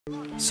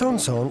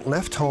Sonson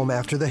left home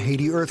after the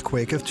Haiti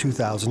earthquake of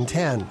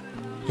 2010.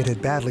 It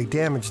had badly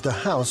damaged the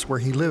house where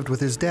he lived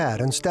with his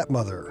dad and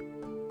stepmother.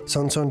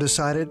 Sonson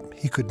decided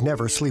he could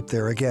never sleep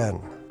there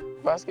again.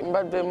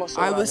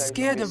 I was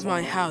scared of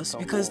my house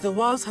because the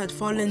walls had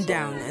fallen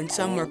down and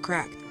some were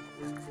cracked.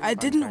 I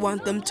didn't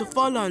want them to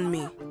fall on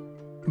me.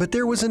 But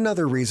there was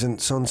another reason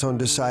Sonson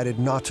decided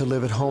not to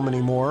live at home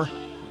anymore.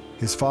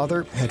 His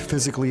father had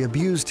physically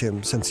abused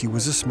him since he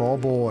was a small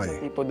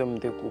boy.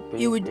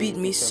 He would beat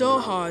me so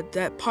hard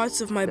that parts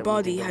of my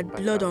body had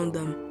blood on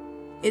them.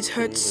 It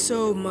hurt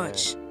so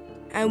much.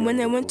 And when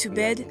I went to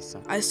bed,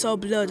 I saw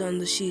blood on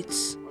the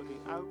sheets.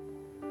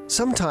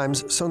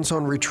 Sometimes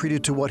Sonson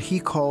retreated to what he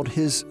called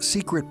his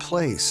secret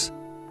place,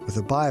 with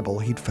a Bible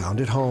he'd found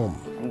at home.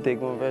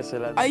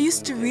 I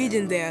used to read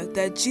in there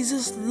that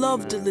Jesus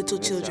loved the little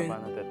children,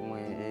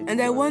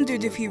 and I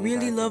wondered if he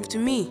really loved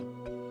me.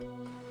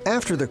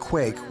 After the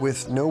quake,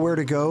 with nowhere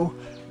to go,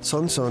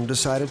 Sonson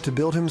decided to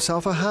build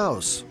himself a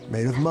house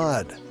made of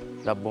mud.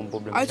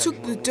 I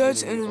took the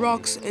dirt and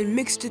rocks and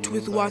mixed it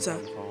with water,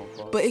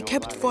 but it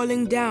kept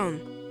falling down.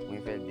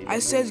 I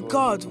said,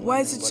 God, why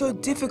is it so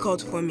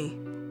difficult for me?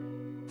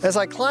 As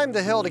I climbed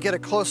the hill to get a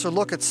closer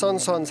look at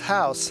Sonson's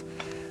house,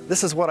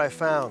 this is what I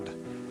found.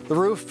 The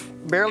roof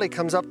barely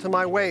comes up to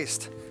my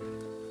waist.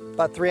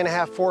 About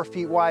 3.5, 4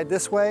 feet wide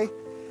this way.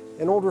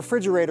 An old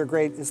refrigerator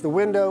grate is the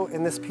window,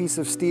 and this piece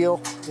of steel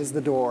is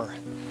the door.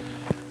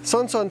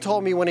 Sonson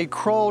told me when he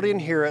crawled in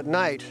here at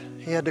night,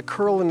 he had to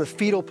curl in the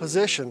fetal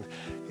position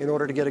in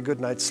order to get a good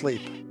night's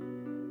sleep.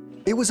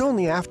 It was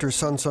only after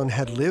Sonson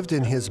had lived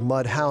in his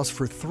mud house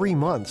for 3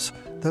 months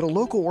that a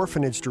local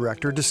orphanage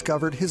director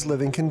discovered his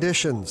living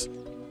conditions.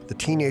 The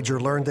teenager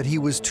learned that he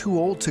was too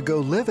old to go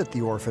live at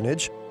the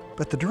orphanage,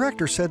 but the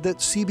director said that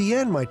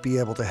CBN might be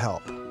able to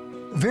help.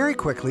 Very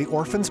quickly,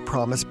 Orphan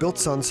Promise built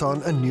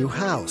Sonson a new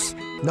house,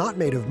 not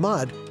made of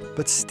mud,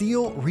 but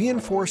steel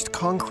reinforced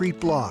concrete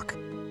block,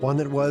 one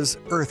that was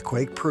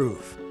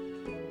earthquake-proof.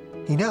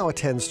 He now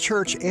attends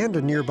church and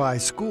a nearby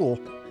school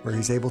where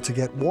he's able to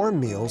get warm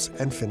meals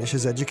and finish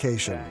his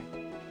education.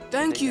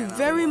 Thank you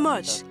very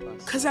much,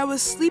 because I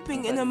was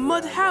sleeping in a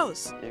mud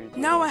house.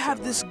 Now I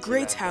have this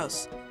great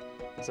house.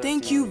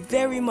 Thank you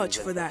very much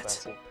for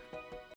that.